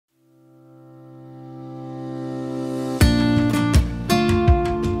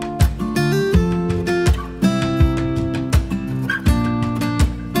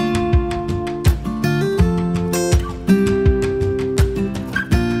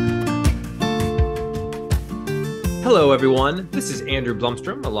Hello, everyone. This is Andrew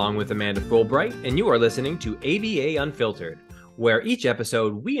Blumstrom along with Amanda Fulbright, and you are listening to ABA Unfiltered, where each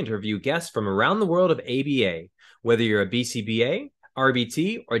episode we interview guests from around the world of ABA. Whether you're a BCBA,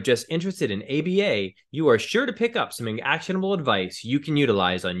 RBT, or just interested in ABA, you are sure to pick up some actionable advice you can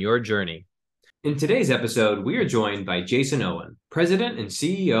utilize on your journey. In today's episode, we are joined by Jason Owen, President and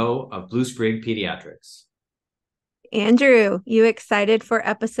CEO of BlueSprig Pediatrics. Andrew, you excited for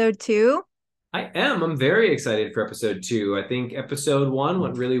episode 2? I am. I'm very excited for episode 2. I think episode 1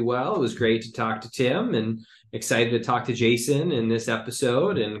 went really well. It was great to talk to Tim and excited to talk to Jason in this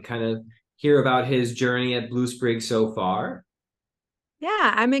episode and kind of hear about his journey at BlueSprig so far.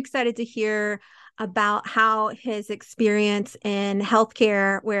 Yeah, I'm excited to hear about how his experience in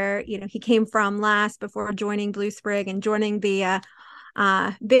healthcare, where he came from last before joining BlueSprig and joining the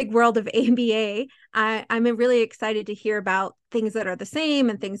big world of ABA. I'm really excited to hear about things that are the same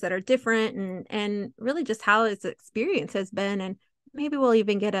and things that are different, and really just how his experience has been, and maybe we'll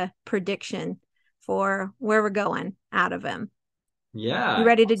even get a prediction for where we're going out of him. Yeah. You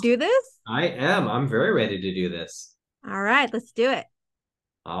ready to do this? I am. I'm very ready to do this. All right, let's do it.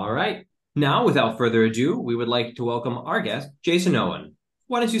 All right. Now, without further ado, we would like to welcome our guest, Jason Owen.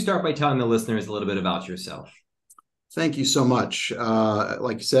 Why don't you start by telling the listeners a little bit about yourself? Thank you so much.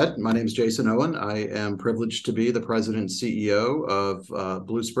 Like you said, my name is Jason Owen. I am privileged to be the president and CEO of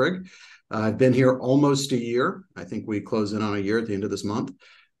BlueSprig. I've been here almost a year. I think we close in on a year at the end of this month.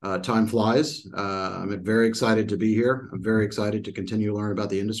 Time flies. I'm very excited to be here. I'm very excited to continue to learn about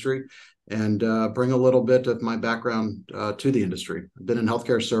the industry and bring a little bit of my background to the industry. I've been in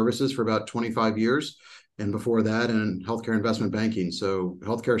healthcare services for about 25 years, and before that in healthcare investment banking. So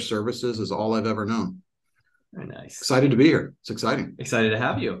healthcare services is all I've ever known. Very nice. Excited to be here. It's exciting. Excited to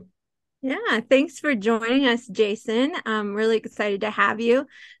have you. Yeah, thanks for joining us, Jason. I'm really excited to have you.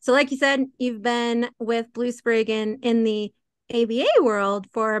 So like you said, you've been with BlueSprig in the ABA world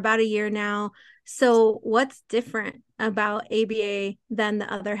for about a year now. So what's different about ABA than the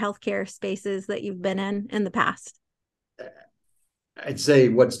other healthcare spaces that you've been in the past? I'd say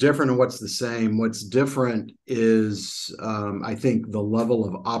what's different and what's the same. What's different is, I think, the level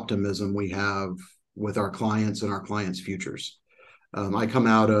of optimism we have with our clients and our clients' futures. I come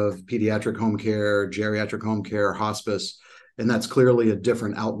out of pediatric home care, geriatric home care, hospice, and that's clearly a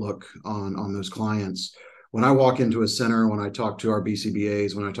different outlook on those clients. When I walk into a center, when I talk to our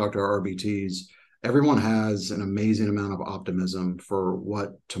BCBAs, when I talk to our RBTs, everyone has an amazing amount of optimism for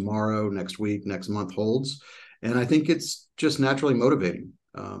what tomorrow, next week, next month holds. And I think it's just naturally motivating.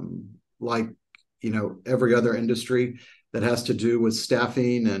 Like, every other industry that has to do with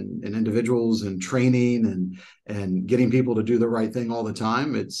staffing and individuals and training and getting people to do the right thing all the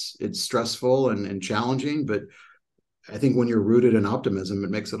time. It's stressful and challenging, but I think when you're rooted in optimism, it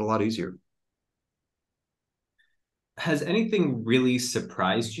makes it a lot easier. Has anything really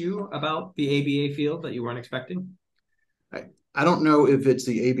surprised you about the ABA field that you weren't expecting? I don't know if it's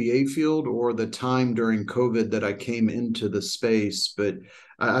the ABA field or the time during COVID that I came into the space, but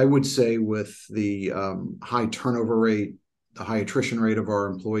I would say with the high turnover rate, the high attrition rate of our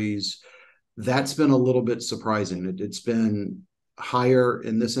employees, that's been a little bit surprising. It's been higher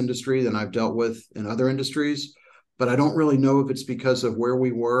in this industry than I've dealt with in other industries, but I don't really know if it's because of where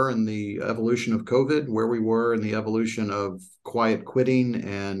we were in the evolution of COVID, where we were in the evolution of quiet quitting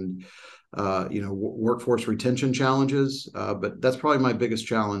and workforce retention challenges. But that's probably my biggest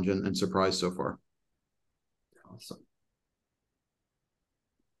challenge and surprise so far. Awesome.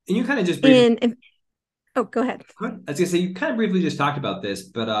 And you kind of just go ahead. I was going to say, you kind of briefly just talked about this,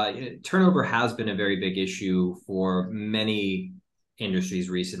 but turnover has been a very big issue for many industries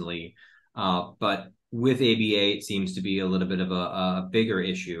recently. But with ABA, it seems to be a little bit of a bigger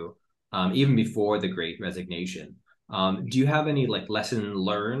issue, even before the Great Resignation. Do you have any lesson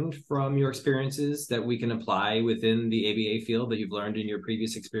learned from your experiences that we can apply within the ABA field that you've learned in your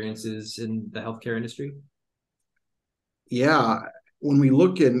previous experiences in the healthcare industry? Yeah. When we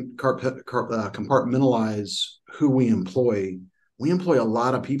look and compartmentalize who we employ a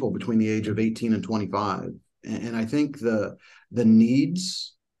lot of people between the age of 18 and 25. And I think the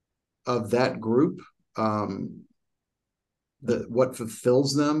needs of that group, what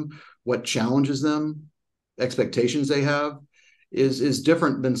fulfills them, what challenges them, expectations they have is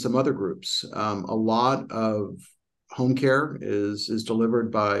different than some other groups. A lot of home care is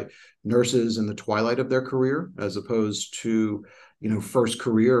delivered by nurses in the twilight of their career, as opposed to first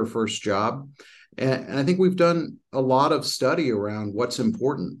career or first job. And I think we've done a lot of study around what's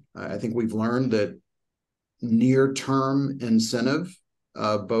important. I think we've learned that near-term incentive,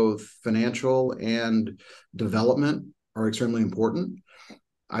 both financial and development, are extremely important.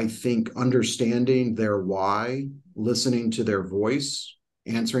 I think understanding their why, listening to their voice,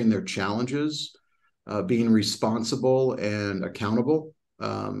 answering their challenges, being responsible and accountable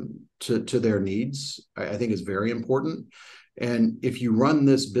to their needs, I think is very important. And if you run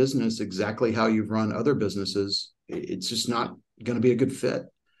this business exactly how you've run other businesses, it's just not going to be a good fit.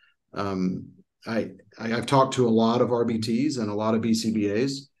 I've talked to a lot of RBTs and a lot of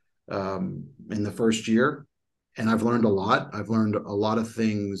BCBAs in the first year, and I've learned a lot. I've learned a lot of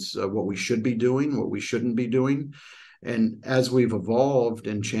things, what we should be doing, what we shouldn't be doing. And as we've evolved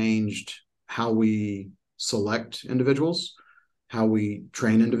and changed how we select individuals, how we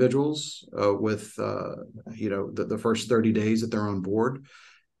train individuals with the first 30 days that they're on board,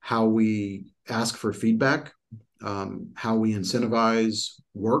 how we ask for feedback, how we incentivize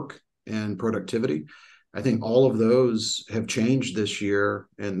work and productivity. I think all of those have changed this year,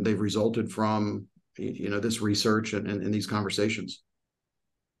 and they've resulted from this research and these conversations.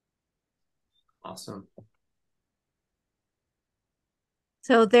 Awesome.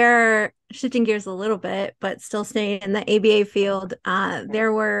 So they're shifting gears a little bit, but still staying in the ABA field.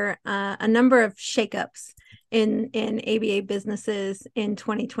 There were a number of shakeups in ABA businesses in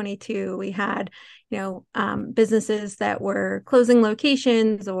 2022. We had, businesses that were closing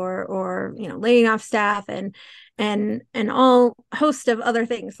locations or laying off staff and all host of other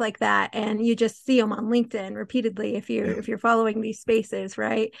things like that. And you just see them on LinkedIn repeatedly if you're following these spaces,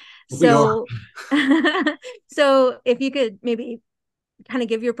 right? So, so if you could maybe kind of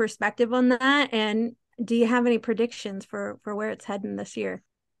give your perspective on that, and do you have any predictions for where it's heading this year?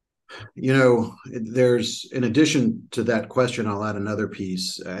 There's, in addition to that question, I'll add another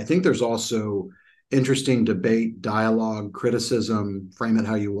piece. I think there's also interesting debate, dialogue, criticism, frame it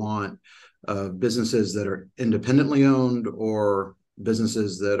how you want, of businesses that are independently owned or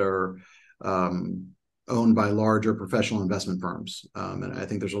businesses that are owned by larger professional investment firms. And I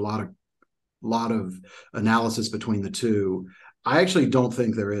think there's a lot of analysis between the two. I actually don't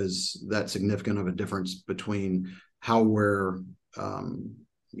think there is that significant of a difference between how we're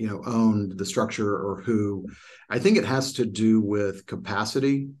owned, the structure, or who. I think it has to do with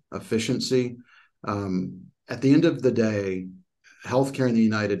capacity, efficiency. At the end of the day, healthcare in the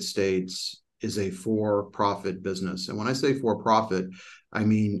United States is a for-profit business. And when I say for-profit, I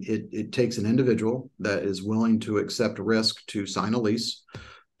mean it takes an individual that is willing to accept risk to sign a lease,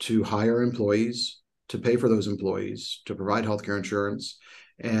 to hire employees, to pay for those employees, to provide healthcare insurance.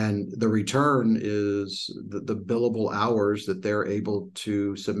 And the return is the billable hours that they're able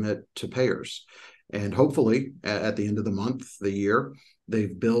to submit to payers. And hopefully at the end of the month, the year,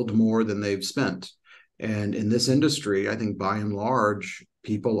 they've billed more than they've spent. And in this industry, I think by and large,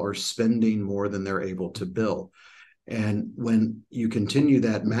 people are spending more than they're able to bill. And when you continue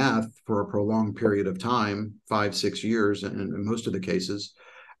that math for a prolonged period of time, 5-6 years, and in most of the cases,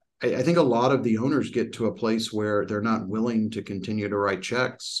 I think a lot of the owners get to a place where they're not willing to continue to write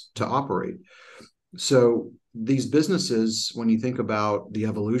checks to operate. So these businesses, when you think about the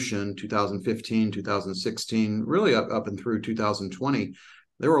evolution, 2015, 2016, really up and through 2020,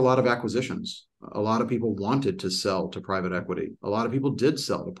 there were a lot of acquisitions. A lot of people wanted to sell to private equity. A lot of people did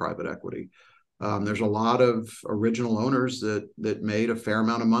sell to private equity. There's a lot of original owners that made a fair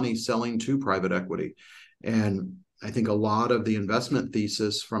amount of money selling to private equity. And I think a lot of the investment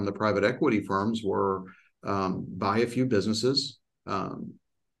thesis from the private equity firms were buy a few businesses,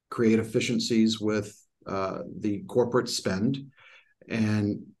 create efficiencies with the corporate spend,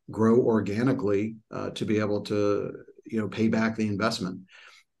 and grow organically to be able to pay back the investment.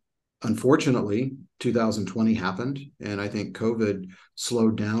 Unfortunately, 2020 happened, and I think COVID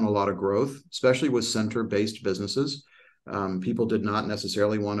slowed down a lot of growth, especially with center-based businesses. People did not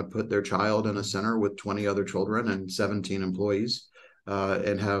necessarily want to put their child in a center with 20 other children and 17 employees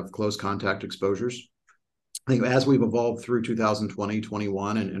and have close contact exposures. I think as we've evolved through 2020,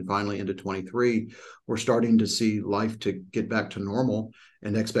 21, and finally into 23, we're starting to see life to get back to normal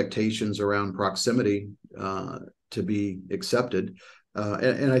and expectations around proximity to be accepted.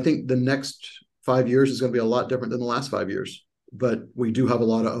 And I think the next 5 years is going to be a lot different than the last 5 years. But we do have a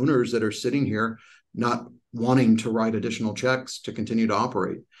lot of owners that are sitting here not wanting to write additional checks to continue to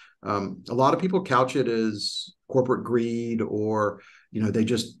operate. A lot of people couch it as corporate greed, or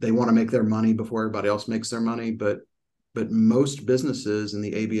they want to make their money before everybody else makes their money. But most businesses in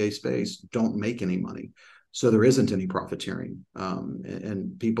the ABA space don't make any money, so there isn't any profiteering,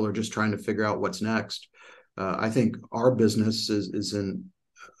 and people are just trying to figure out what's next. I think our business is in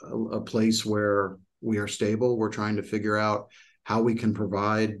a place where we are stable. We're trying to figure out how we can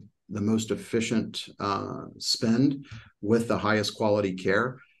provide the most efficient spend with the highest quality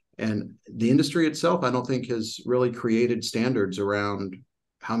care. And the industry itself, I don't think, has really created standards around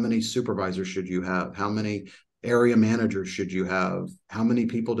how many supervisors should you have? How many area managers should you have? How many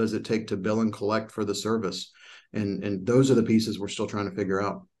people does it take to bill and collect for the service? And those are the pieces we're still trying to figure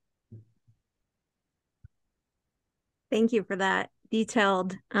out. Thank you for that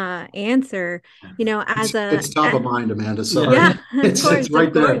detailed answer. You know, as it's top of mind, Amanda. Sorry. Yeah, it's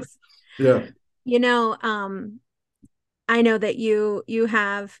right there. Course. Yeah. You know, I know that you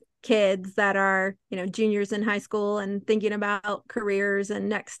have kids that are, you know, juniors in high school and thinking about careers and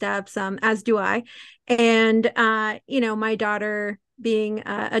next steps, as do I. And you know, my daughter, being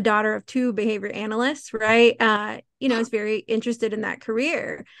a daughter of two behavior analysts, right, you know, is very interested in that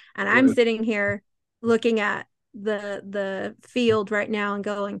career. And I'm sitting here looking at the field right now and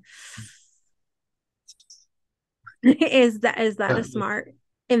going, is that a smart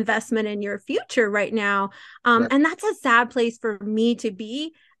investment in your future right now? And that's a sad place for me to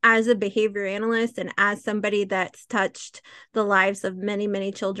be as a behavior analyst and as somebody that's touched the lives of many,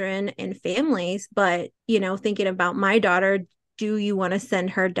 many children and families. But, you know, thinking about my daughter, do you want to send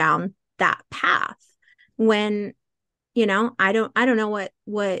her down that path when, you know, I don't know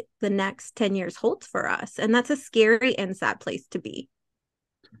what the next 10 years holds for us? And that's a scary and sad place to be.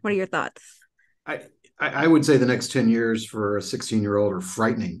 What are your thoughts? I would say the next 10 years for a 16-year-old are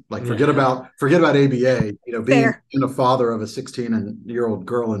frightening. Like forget about ABA, you know, being a father of a 16-year-old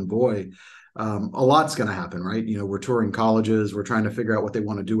girl and boy, a lot's going to happen, right? You know, we're touring colleges, we're trying to figure out what they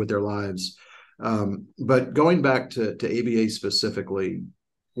want to do with their lives. But going back to ABA specifically,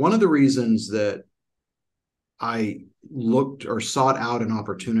 one of the reasons that I looked or sought out an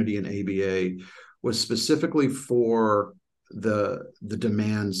opportunity in ABA was specifically for the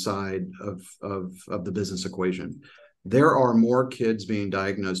demand side of the business equation. There are more kids being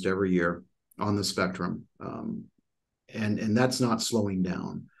diagnosed every year on the spectrum, and that's not slowing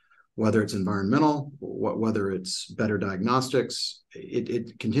down. Whether it's environmental, whether it's better diagnostics,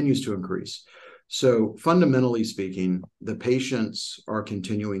 it continues to increase. So fundamentally speaking, the patients are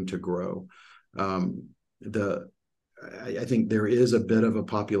continuing to grow. I think there is a bit of a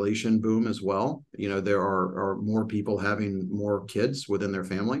population boom as well. You know, there are more people having more kids within their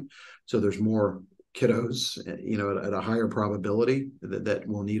family. So there's more kiddos, you know, at a higher probability that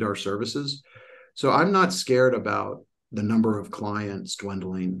will need our services. So I'm not scared about the number of clients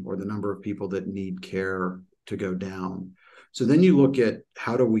dwindling or the number of people that need care to go down. So then you look at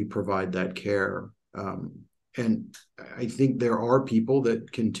how do we provide that care? And I think there are people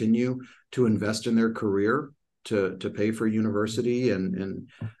that continue to invest in their career to pay for university and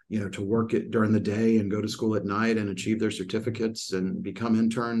you know, to work it during the day and go to school at night and achieve their certificates and become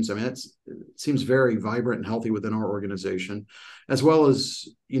interns. I mean, it seems very vibrant and healthy within our organization, as well as,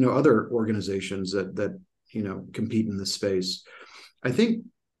 you know, other organizations that you know, compete in this space. I think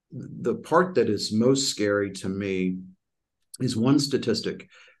the part that is most scary to me is one statistic.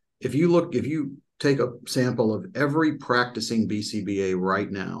 If you take a sample of every practicing BCBA right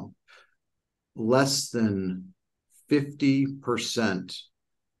now, less than 50%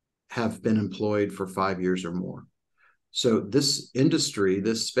 have been employed for 5 years or more. So this industry,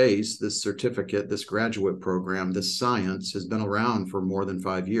 this space, this certificate, this graduate program, this science has been around for more than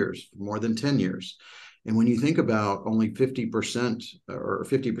 5 years, more than 10 years. And when you think about only 50% or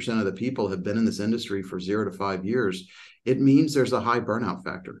 50% of the people have been in this industry for 0 to 5 years, it means there's a high burnout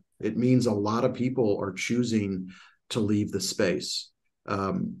factor. It means a lot of people are choosing to leave the space.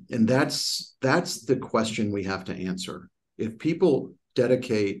 And that's the question we have to answer. If people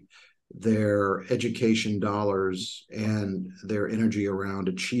dedicate their education dollars and their energy around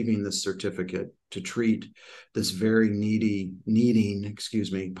achieving this certificate to treat this very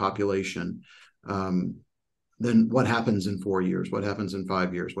needing population, then what happens in 4 years? What happens in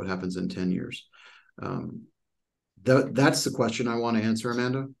 5 years? What happens in 10 years? That's the question I want to answer,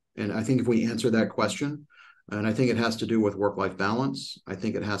 Amanda. And I think if we answer that question, and I think it has to do with work-life balance. I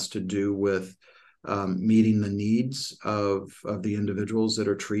think it has to do with meeting the needs of the individuals that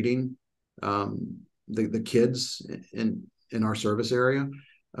are treating the kids in our service area.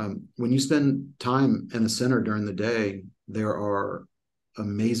 When you spend time in a center during the day, there are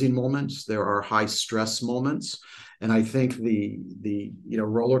amazing moments. There are high stress moments. And I think the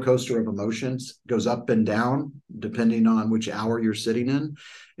roller coaster of emotions goes up and down depending on which hour you're sitting in.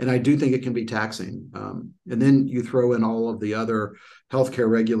 And I do think it can be taxing. And then you throw in all of the other healthcare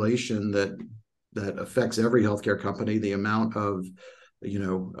regulation that affects every healthcare company, the amount of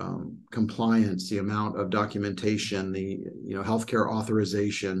compliance, the amount of documentation, the healthcare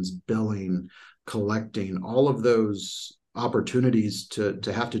authorizations, billing, collecting, all of those opportunities to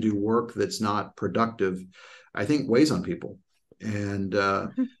have to do work that's not productive, I think weighs on people. And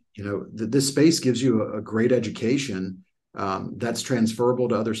this space gives you a great education That's transferable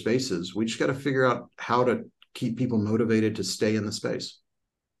to other spaces. We just got to figure out how to keep people motivated to stay in the space.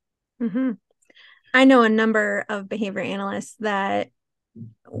 Mm-hmm. I know a number of behavior analysts that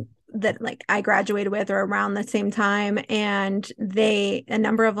like I graduated with or around the same time, and a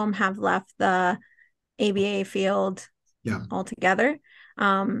number of them have left the ABA field altogether.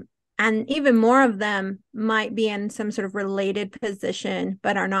 And even more of them might be in some sort of related position,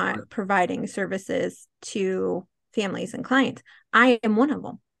 but are not providing services to families and clients. I am one of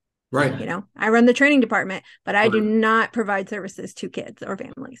them. Right. You know, I run the training department, but I do not provide services to kids or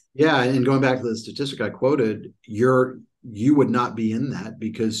families. Yeah. And going back to the statistic I quoted, you would not be in that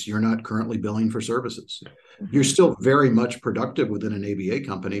because you're not currently billing for services. Mm-hmm. You're still very much productive within an ABA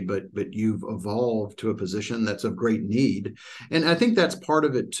company, but you've evolved to a position that's of great need. And I think that's part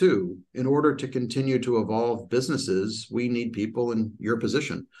of it too. In order to continue to evolve businesses, we need people in your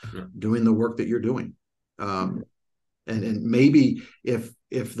position doing the work that you're doing. And maybe if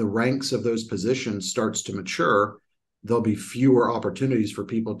the ranks of those positions starts to mature, there'll be fewer opportunities for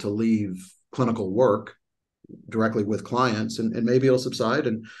people to leave clinical work directly with clients, and maybe it'll subside,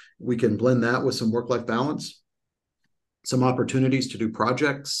 and we can blend that with some work-life balance, some opportunities to do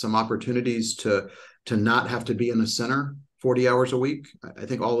projects, some opportunities to not have to be in a center 40 hours a week. I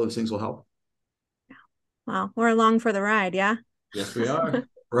think all those things will help. Wow, we're along for the ride, yeah? Yes, we are.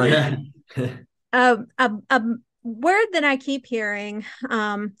 Right. A word that I keep hearing,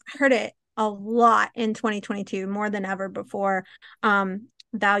 heard it a lot in 2022, more than ever before,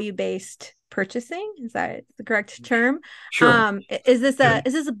 value-based purchasing. Is that the correct term? Sure. Is this a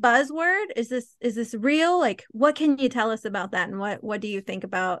buzzword? Is this real? Like, what can you tell us about that? And what do you think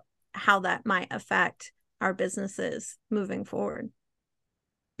about how that might affect our businesses moving forward?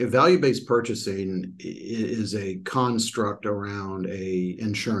 Value-based purchasing is a construct around a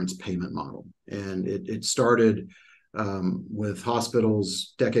insurance payment model, and it started with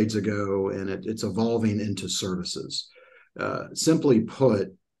hospitals decades ago, and it's evolving into services. Simply put,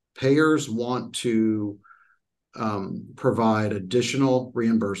 payers want to provide additional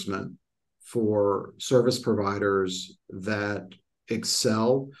reimbursement for service providers that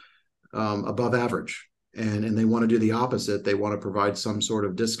excel above average. And they want to do the opposite. They want to provide some sort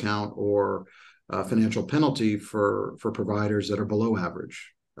of discount or financial penalty for providers that are below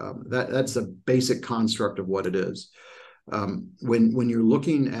average. That's a basic construct of what it is. When you're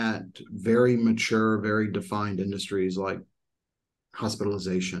looking at very mature, very defined industries like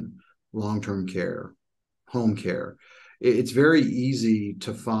hospitalization, long-term care, home care, it's very easy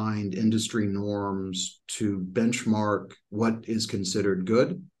to find industry norms to benchmark what is considered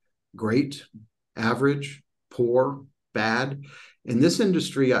good, great, average, poor, bad. In this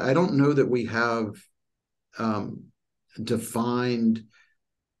industry, I don't know that we have defined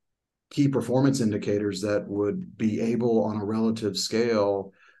key performance indicators that would be able on a relative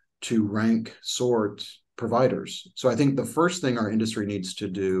scale to rank sort providers. So I think the first thing our industry needs to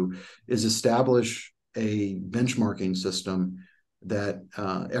do is establish a benchmarking system that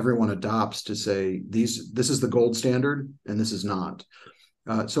everyone adopts to say this is the gold standard and this is not.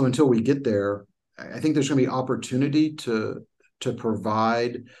 So until we get there, I think there's going to be opportunity to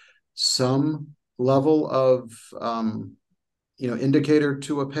provide some level of indicator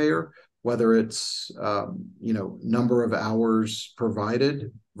to a payer, whether it's number of hours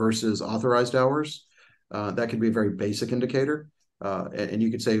provided versus authorized hours. That could be a very basic indicator, and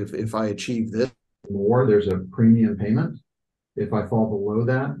you could say if I achieve this more, there's a premium payment. If I fall below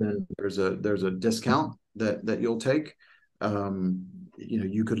that, then there's a discount that you'll take.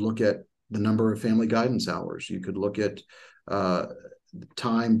 You could look at the number of family guidance hours. You could look at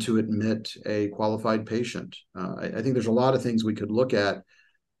time to admit a qualified patient. I think there's a lot of things we could look at,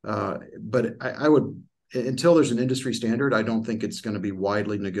 but I would, until there's an industry standard, I don't think it's going to be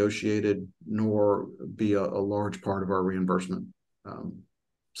widely negotiated nor be a large part of our reimbursement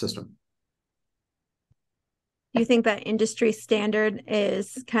system. Do you think that industry standard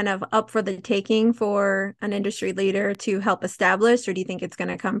is kind of up for the taking for an industry leader to help establish, or do you think it's going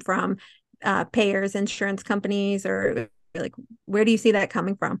to come from payers, insurance companies, or like where do you see that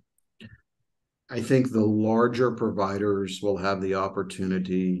coming from? I think the larger providers will have the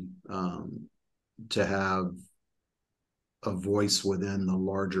opportunity to have a voice within the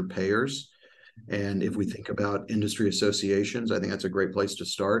larger payers. And if we think about industry associations, I think that's a great place to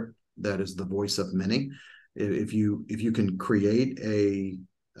start. That is the voice of many. If you can create a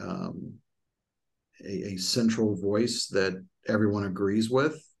central voice that everyone agrees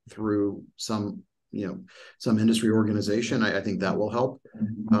with through some industry organization, I think that will help.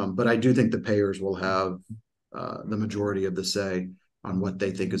 But I do think the payers will have the majority of the say. on what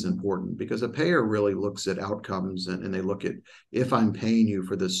they think is important, because a payer really looks at outcomes, and they look at, if I'm paying you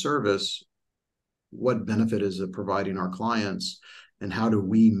for this service, what benefit is it providing our clients, and how do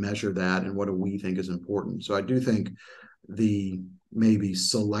we measure that, and what do we think is important? So I do think the maybe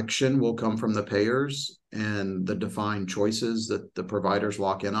selection will come from the payers, and the defined choices that the providers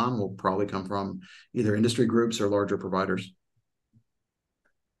lock in on will probably come from either industry groups or larger providers.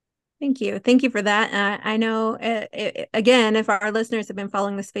 Thank you. Thank you for that. I know, again, if our listeners have been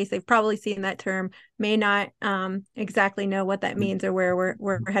following the space, they've probably seen that term, may not exactly know what that means or where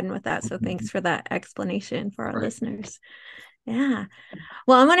we're heading with that. So thanks for that explanation for our listeners. Yeah.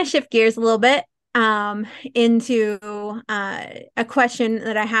 Well, I want to shift gears a little bit into a question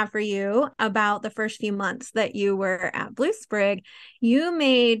that I have for you about the first few months that you were at BlueSprig. You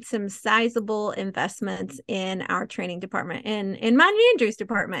made some sizable investments in our training department, in mine and Andrew's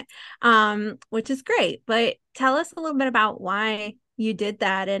department, which is great. But tell us a little bit about why you did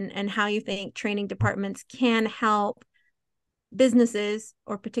that, and how you think training departments can help businesses,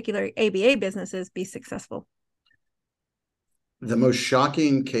 or particularly ABA businesses, be successful. The most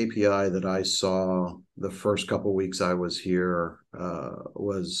shocking KPI that I saw the first couple of weeks I was here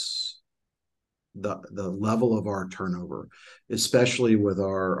was the level of our turnover, especially with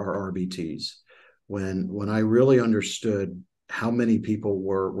our RBTs. When I really understood how many people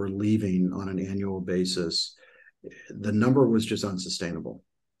were leaving on an annual basis, the number was just unsustainable.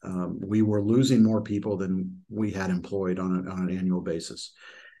 We were losing more people than we had employed on an annual basis.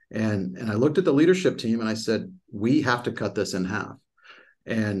 And I looked at the leadership team and I said, we have to cut this in half.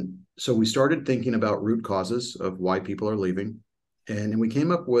 And so we started thinking about root causes of why people are leaving. And we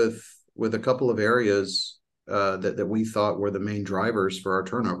came up with a couple of areas that we thought were the main drivers for our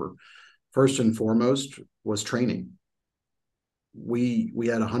turnover. First and foremost was training. We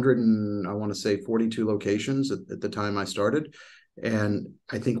had 42 locations at the time I started. And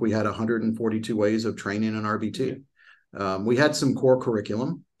I think we had 142 ways of training an RBT. We had some core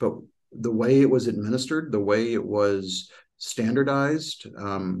curriculum, but the way it was administered, the way it was standardized,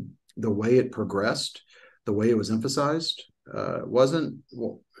 the way it progressed, the way it was emphasized, wasn't,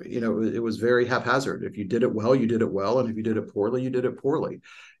 it was very haphazard. If you did it well, you did it well. And if you did it poorly, you did it poorly.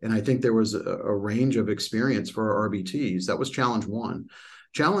 And I think there was a range of experience for our RBTs. That was challenge one.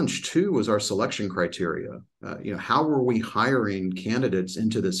 Challenge two was our selection criteria. How were we hiring candidates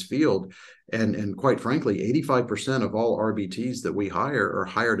into this field? And quite frankly, 85% of all RBTs that we hire are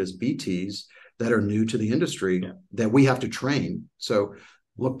hired as BTs that are new to the industry that we have to train. So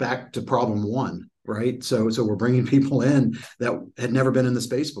look back to problem one, right? So we're bringing people in that had never been in the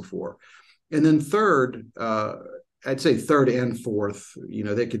space before. And then third, I'd say third and fourth,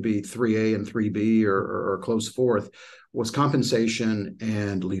 they could be 3A and 3B or close fourth, was compensation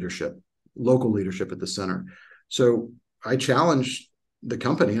and leadership, local leadership at the center. So I challenged the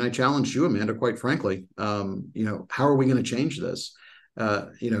company, and I challenged you, Amanda, quite frankly, how are we going to change this?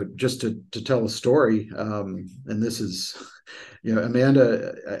 Just to tell a story, and this is,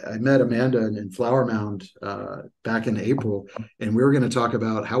 Amanda, I met Amanda in Flower Mound back in April, and we were going to talk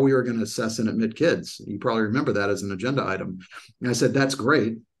about how we were going to assess and admit kids. You probably remember that as an agenda item. And I said, that's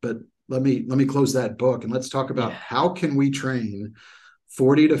great, but let me close that book and let's talk about how can we train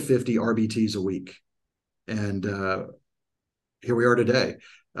 40 to 50 RBTs a week. And here we are today.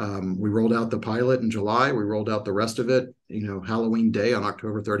 We rolled out the pilot in July. We rolled out the rest of it, Halloween Day on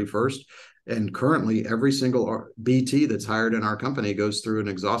October 31st. And currently, every single BT that's hired in our company goes through an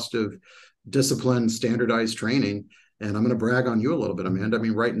exhaustive, disciplined, standardized training. And I'm going to brag on you a little bit, Amanda. I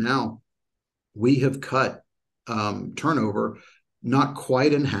mean, right now, we have cut turnover not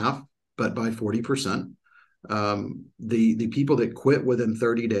quite in half, but by 40%. The people that quit within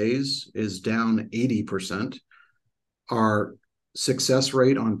 30 days is down 80%. Our success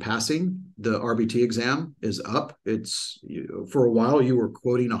rate on passing the RBT exam is up. It's, for a while you were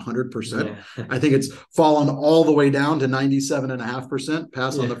quoting 100%. Yeah. I think it's fallen all the way down to 97.5%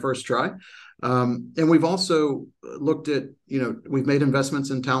 pass on the first try. And we've also looked at, we've made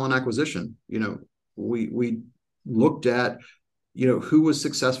investments in talent acquisition. We looked at, who was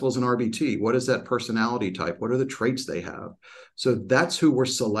successful as an RBT? What is that personality type? What are the traits they have? So that's who we're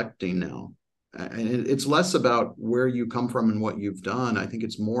selecting now. And it's less about where you come from and what you've done. I think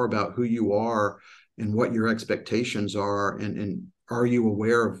it's more about who you are and what your expectations are, and are you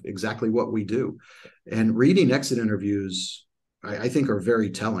aware of exactly what we do? And reading exit interviews, I think, are very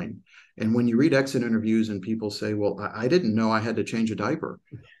telling. And when you read exit interviews and people say, well, I didn't know I had to change a diaper.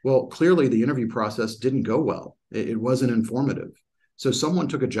 Well, clearly the interview process didn't go well. It wasn't informative. So someone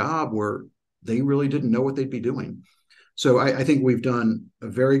took a job where they really didn't know what they'd be doing. So I think we've done a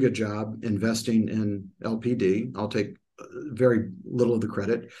very good job investing in LPD. I'll take very little of the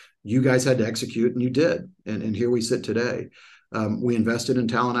credit. You guys had to execute, and you did. And here we sit today. We invested in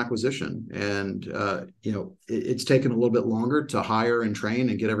talent acquisition, and it's taken a little bit longer to hire and train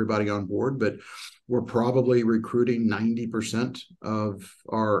and get everybody on board, but we're probably recruiting 90% of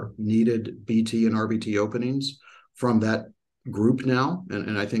our needed BT and RBT openings from that group now.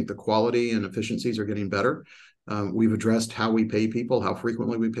 And I think the quality and efficiencies are getting better. We've addressed how we pay people, how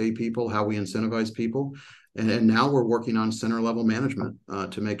frequently we pay people, how we incentivize people. And now we're working on center level management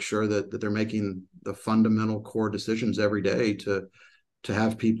to make sure that they're making the fundamental core decisions every day to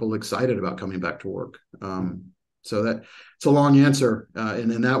have people excited about coming back to work. So that it's a long answer. And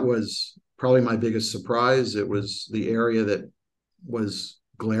then that was probably my biggest surprise. It was the area that was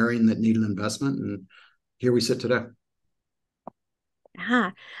glaring that needed investment. And here we sit today.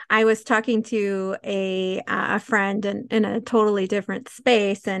 I was talking to a friend in a totally different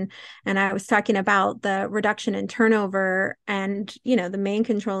space, and I was talking about the reduction in turnover, and the main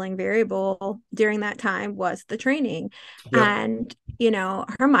controlling variable during that time was the training. Yep. And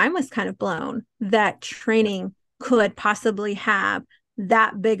her mind was kind of blown that training could possibly have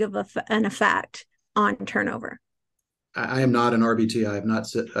that big of an effect on turnover. I am not an RBT. I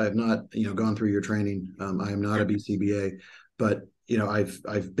have not gone through your training. I am not a BCBA, but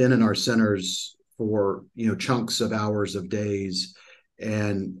I've been in our centers for chunks of hours of days,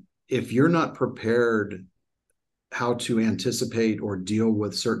 and if you're not prepared how to anticipate or deal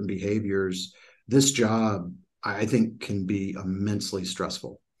with certain behaviors, this job I think can be immensely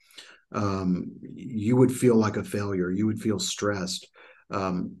stressful. You would feel like a failure. You would feel stressed.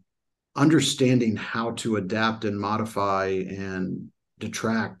 Understanding how to adapt and modify and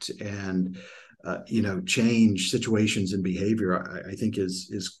detract and change situations and behavior, I think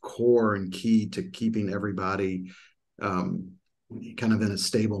is core and key to keeping everybody kind of in a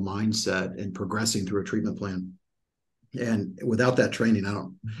stable mindset and progressing through a treatment plan. And without that training,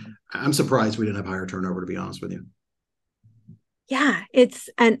 I'm surprised we didn't have higher turnover, to be honest with you. Yeah,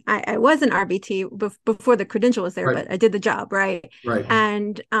 and I was an RBT before the credential was there, right. But I did the job, right? Right.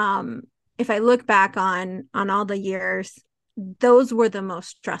 And if I look back on all the years, those were the most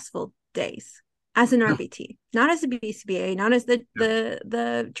stressful days as an RBT, not as a BCBA, not as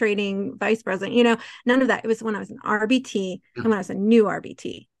the training vice president, none of that. It was when I was an RBT and when I was a new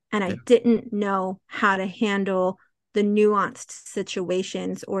RBT, and I didn't know how to handle the nuanced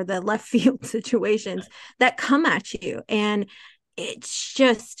situations or the left field situations that come at you. And it's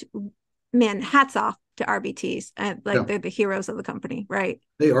just, man, hats off to RBTs. They're the heroes of the company, right?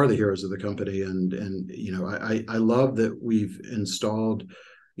 They are the heroes of the company. And I love that we've installed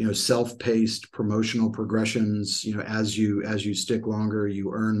self-paced promotional progressions. As you stick longer,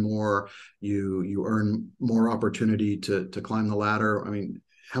 you earn more, you earn more opportunity to climb the ladder. I mean,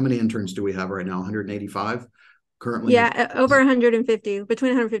 how many interns do we have right now? 185 currently? Yeah, over 150,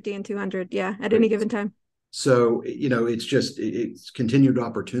 between 150 and 200, at any given time. So it's continued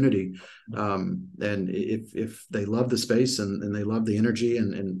opportunity, and if they love the space and they love the energy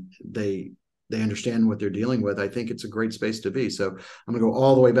and they understand what they're dealing with, I think it's a great space to be. So I'm going to go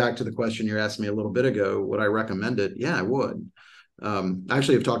all the way back to the question you asked me a little bit ago. Would I recommend it? Yeah, I would. I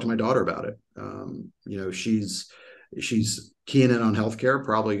actually have talked to my daughter about it. She's keying in on healthcare,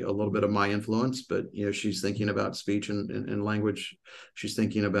 probably a little bit of my influence, but she's thinking about speech and language. She's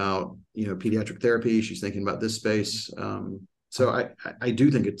thinking about pediatric therapy. She's thinking about this space. So I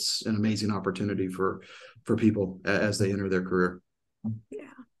do think it's an amazing opportunity for people as they enter their career.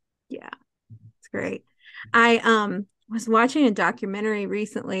 Yeah, it's great. I was watching a documentary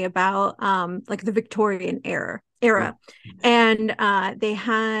recently about the Victorian era. And they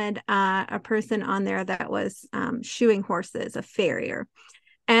had a person on there that was shoeing horses, a farrier.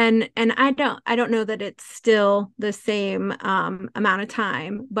 And I don't know that it's still the same amount of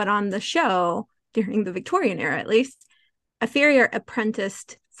time, but on the show during the Victorian era, at least, a farrier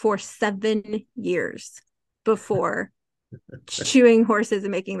apprenticed for 7 years before shoeing horses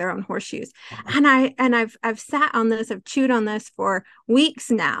and making their own horseshoes. And I've sat on this, I've chewed on this for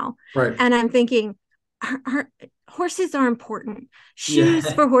weeks now. Right. And I'm thinking, our horses are important.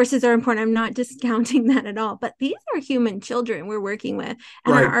 Shoes for horses are important. I'm not discounting that at all, but these are human children we're working with,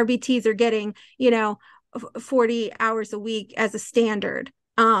 and our RBTs are getting 40 hours a week as a standard.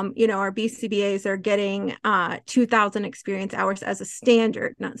 Our BCBAs are getting 2,000 experience hours as a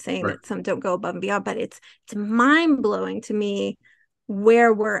standard. Not saying that some don't go above and beyond, but it's mind-blowing to me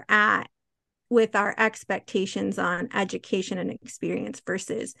where we're at with our expectations on education and experience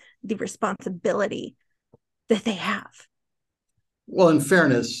versus the responsibility that they have. Well, in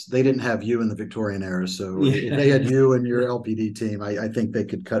fairness, they didn't have you in the Victorian era, so if they had you and your LPD team, I think they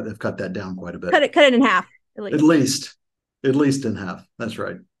could have cut that down quite a bit. Cut it in half, at least. At least in half. That's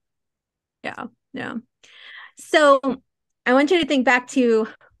right. Yeah. Yeah. So I want you to think back to,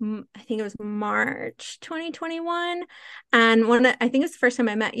 I think it was March 2021. And I think it's the first time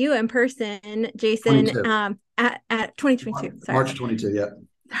I met you in person, Jason, 22. at 2022. Sorry. March 22. Yeah.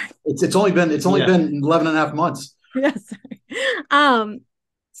 It's only been 11 and a half months. Yes.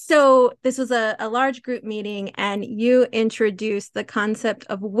 So this was a large group meeting, and you introduced the concept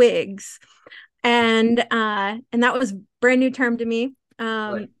of wigs, and that was brand new term to me.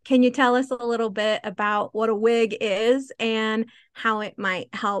 Right. Can you tell us a little bit about what a wig is and how it might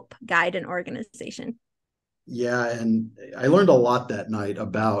help guide an organization? Yeah, and I learned a lot that night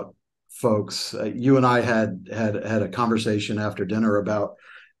about folks. You and I had a conversation after dinner about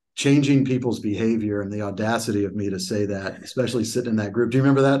changing people's behavior, and the audacity of me to say that, especially sitting in that group. Do you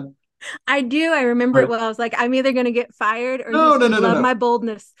remember that? I do. I remember Right. it well. I was like, I'm either going to get fired or No, he's no, going no, to no, love no. my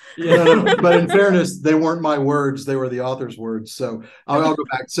boldness. Yeah, no, no. But in fairness, they weren't my words; they were the author's words. So I'll go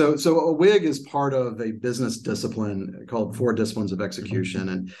back. So a wig is part of a business discipline called Four Disciplines of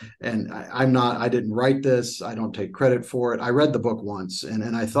Execution, and I'm not. I didn't write this. I don't take credit for it. I read the book once,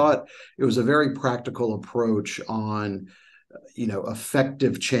 and I thought it was a very practical approach on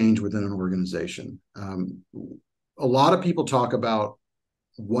effective change within an organization. A lot of people talk about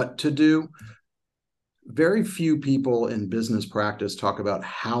what to do. Very few people in business practice talk about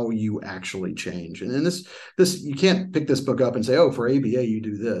how you actually change. And in this you can't pick this book up and say, oh, for ABA you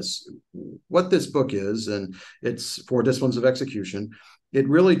do this. What this book is, and it's Four Disciplines of Execution, it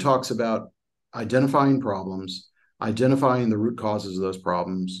really talks about identifying problems, identifying the root causes of those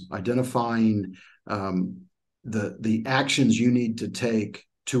problems, identifying the actions you need to take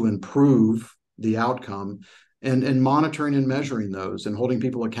to improve the outcome, and monitoring and measuring those and holding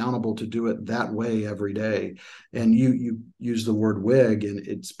people accountable to do it that way every day. And you use the word WIG, and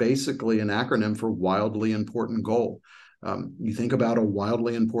it's basically an acronym for wildly important goal. You think about a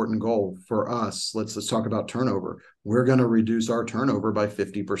wildly important goal for us. Let's talk about turnover. We're going to reduce our turnover by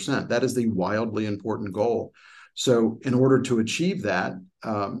 50%. That is the wildly important goal. So in order to achieve that,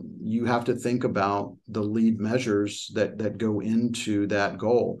 you have to think about the lead measures that go into that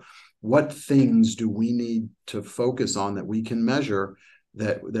goal. What things do we need to focus on that we can measure,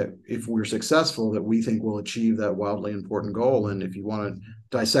 that if we're successful, that we think will achieve that wildly important goal? And if you want to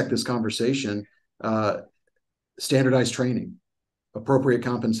dissect this conversation, standardized training, appropriate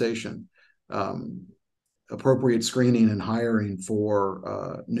compensation, appropriate screening and hiring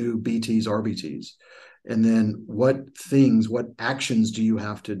for new BTs, RBTs. And then what actions do you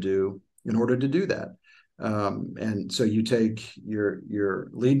have to do in order to do that? And so you take your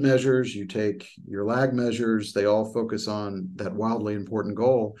lead measures, you take your lag measures, they all focus on that wildly important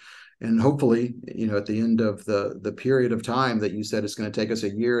goal. And hopefully, at the end of the period of time that you said it's going to take us a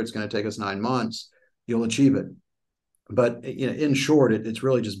year, it's going to take us 9 months, you'll achieve it. But in short, it's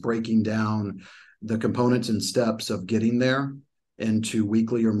really just breaking down the components and steps of getting there into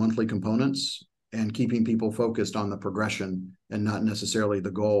weekly or monthly components, and keeping people focused on the progression and not necessarily the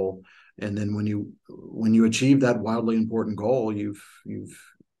goal. And then when you achieve that wildly important goal, you've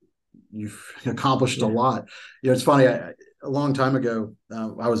accomplished a lot. It's funny. A long time ago,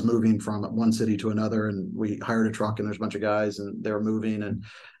 I was moving from one city to another, and we hired a truck, and there's a bunch of guys, and they were moving. And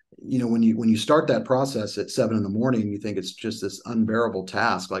when you start that process at 7 a.m, you think it's just this unbearable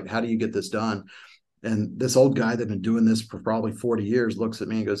task. Like, how do you get this done? And this old guy that's been doing this for probably 40 years looks at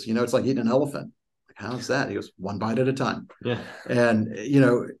me and goes, it's like eating an elephant. How's that? He goes, one bite at a time. Yeah. And,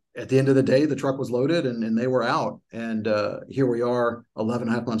 at the end of the day, the truck was loaded and they were out. And here we are 11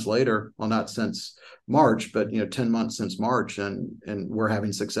 and a half months later. Well, not since March, but, 10 months since March. And we're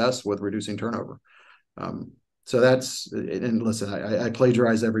having success with reducing turnover. So and listen, I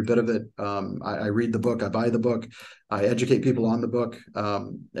plagiarize every bit of it. I read the book, I buy the book, I educate people on the book.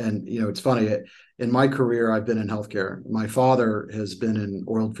 And, it's funny, in my career, I've been in healthcare. My father has been in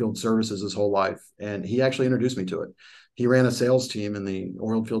oil field services his whole life, and he actually introduced me to it. He ran a sales team in the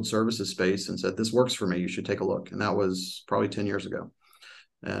oil field services space and said, this works for me, you should take a look. And that was probably 10 years ago.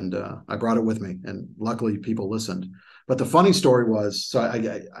 And I brought it with me, and luckily people listened. But the funny story was, so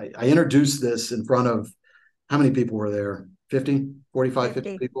I introduced this in front of, how many people were there? 50, 45,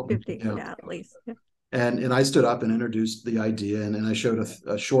 50 people? 50, yeah, at least. Yeah. And I stood up and introduced the idea, and I showed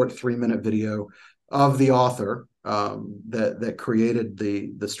a short 3-minute video of the author that created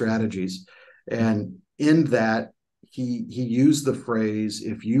the strategies. And in that, he used the phrase,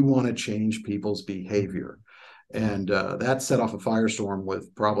 if you want to change people's behavior. And that set off a firestorm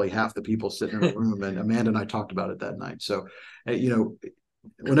with probably half the people sitting in the room. And Amanda and I talked about it that night. So,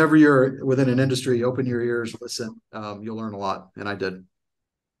 whenever you're within an industry, open your ears, listen, you'll learn a lot. And I did.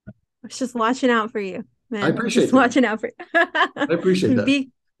 I was just watching out for you. I man. appreciate Just that. watching out for I appreciate that.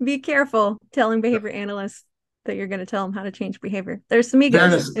 Be careful telling behavior analysts that you're going to tell them how to change behavior. There's some egos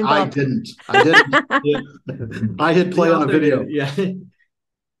Fairness, involved. I didn't. Yeah. I hit play on a video. Yeah.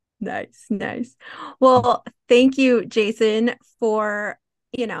 Nice. Well, thank you, Jason, for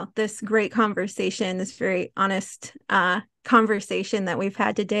this great conversation, this very honest conversation that we've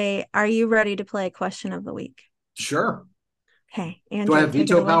had today. Are you ready to play a question of the week? Sure. Okay, Do I Andrew, have take it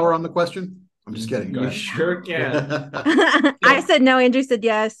veto away. power on the question? I'm just kidding. Go You ahead. sure can. I said no. Andrew said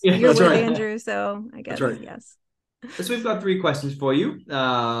yes. Yeah, You're that's with right. Andrew, so I guess right. yes. So we've got 3 questions for you.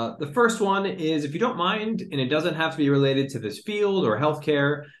 The first one is, if you don't mind, and it doesn't have to be related to this field or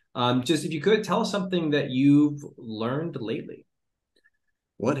healthcare, just if you could tell us something that you've learned lately.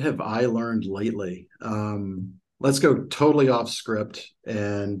 What have I learned lately? Let's go totally off script.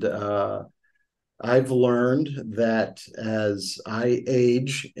 And I've learned that as I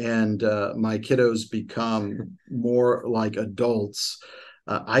age and my kiddos become more like adults,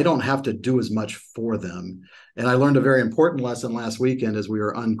 I don't have to do as much for them. And I learned a very important lesson last weekend as we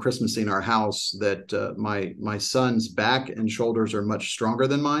were unchristmasing our house, that my son's back and shoulders are much stronger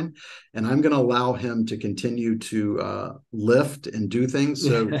than mine, and I'm going to allow him to continue to lift and do things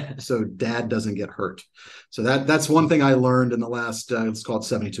so Dad doesn't get hurt. So that's one thing I learned in the last let's call it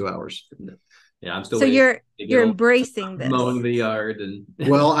 72 hours. Yeah, I'm still So waiting you're embracing this. mowing the yard and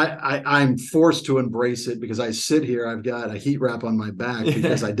Well, I'm forced to embrace it because I sit here, I've got a heat wrap on my back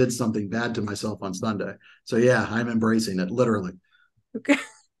because I did something bad to myself on Sunday. So yeah, I'm embracing it, literally. Okay.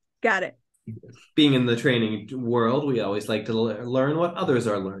 Got it. being in the training world, we always like to learn what others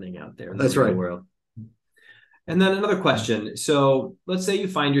are learning out there in the That's real right. world. And then another question. So let's say you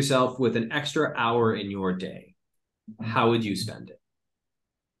find yourself with an extra hour in your day. How would you spend it?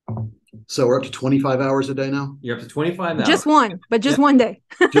 So we're up to 25 hours a day now? You're up to 25 hours. Just one, but just one day.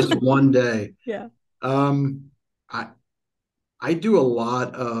 Just one day. Yeah. I do a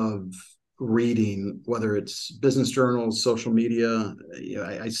lot of reading, whether it's business journals, social media.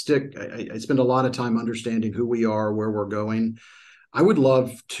 I spend a lot of time understanding who we are, where we're going. I would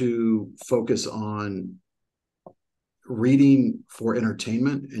love to focus on reading for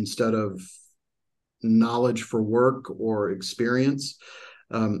entertainment instead of knowledge for work or experience,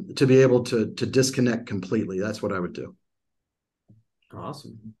 to be able to disconnect completely. That's what I would do.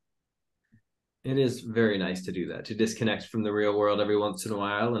 Awesome. It is very nice to do that, to disconnect from the real world every once in a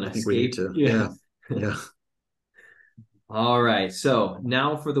while and I think we need escape. to. Yeah. All right. So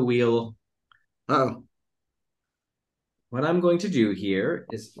now for the wheel. Oh, What I'm going to do here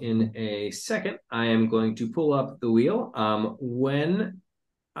is, in a second, I am going to pull up the wheel. When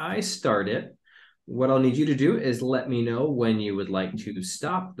I start it, what I'll need you to do is let me know when you would like to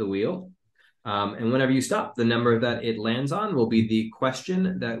stop the wheel. And whenever you stop, the number that it lands on will be the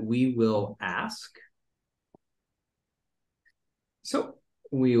question that we will ask. So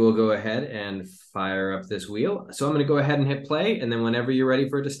we will go ahead and fire up this wheel. So I'm going to go ahead and hit play. And then whenever you're ready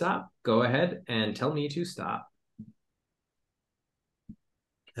for it to stop, go ahead and tell me to stop.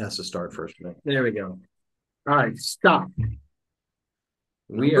 it has to start first. There we go. All right, stop.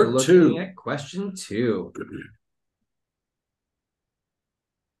 We Number are looking 2. at question 2.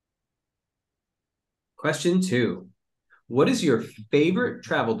 Question 2. What is your favorite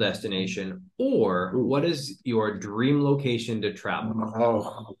travel destination, or what is your dream location to travel?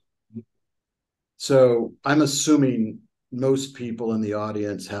 Oh. So I'm assuming most people in the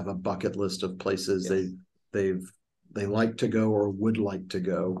audience have a bucket list of places they like to go or would like to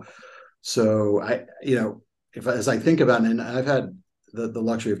go. So as I think about it, and I've had the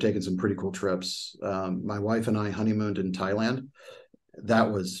luxury of taking some pretty cool trips. My wife and I honeymooned in Thailand.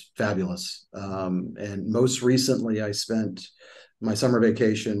 That was fabulous. And most recently, I spent my summer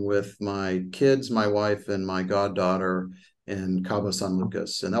vacation with my kids, my wife, and my goddaughter in Cabo San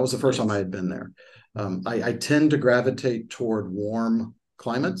Lucas. And that was the first time I had been there. I tend to gravitate toward warm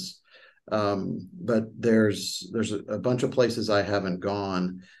climates, but there's a bunch of places I haven't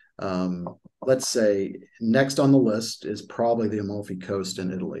gone. Let's say next on the list is probably the Amalfi Coast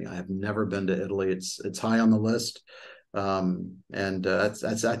in Italy. I have never been to Italy. It's high on the list.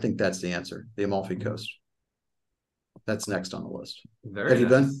 That's I think that's the answer. The Amalfi Coast. That's next on the list. Have you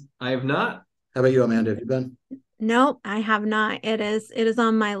been? I have not. How about you, Amanda? Have you been? Nope, I have not. It is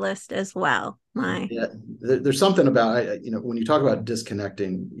on my list as well. Yeah, there's something about when you talk about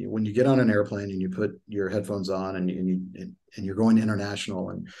disconnecting, when you get on an airplane and you put your headphones on and you're going international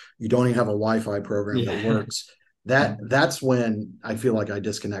and you don't even have a Wi-Fi program that works. That's when I feel like I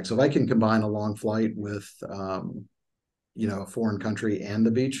disconnect. So if I can combine a long flight with a foreign country and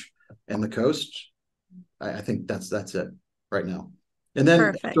the beach and the coast, I think that's it right now. And then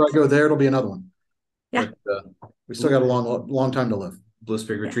Perfect. after I go there, it'll be another one. Yeah. But, we still got a long time to live.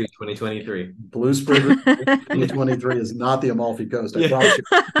 BlueSprig Retreat 2023. BlueSprig 2023 is not the Amalfi Coast. I promise you.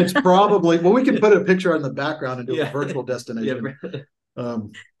 It's probably, well, we can put a picture on the background and do a virtual destination.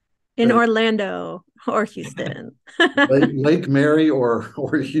 In Orlando or Houston. Lake Mary or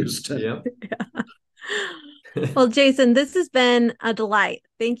Houston. Yep. Well, Jason, this has been a delight.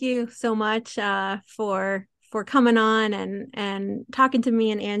 Thank you so much for coming on and talking to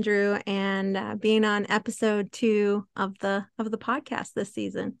me and Andrew and being on episode 2 of the podcast this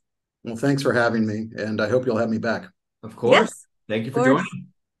season. Well, thanks for having me, and I hope you'll have me back. Of course. Yes, thank you for joining.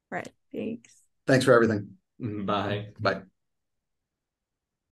 Right. Thanks. Thanks for everything. Bye. Bye.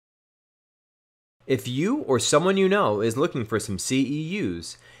 If you or someone you know is looking for some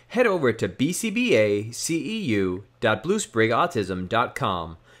CEUs, head over to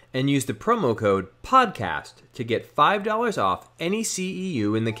bcbaceu.bluesprigautism.com and use the promo code PODCAST to get $5 off any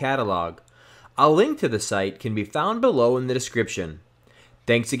CEU in the catalog. A link to the site can be found below in the description.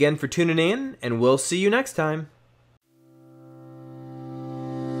 Thanks again for tuning in, and we'll see you next time.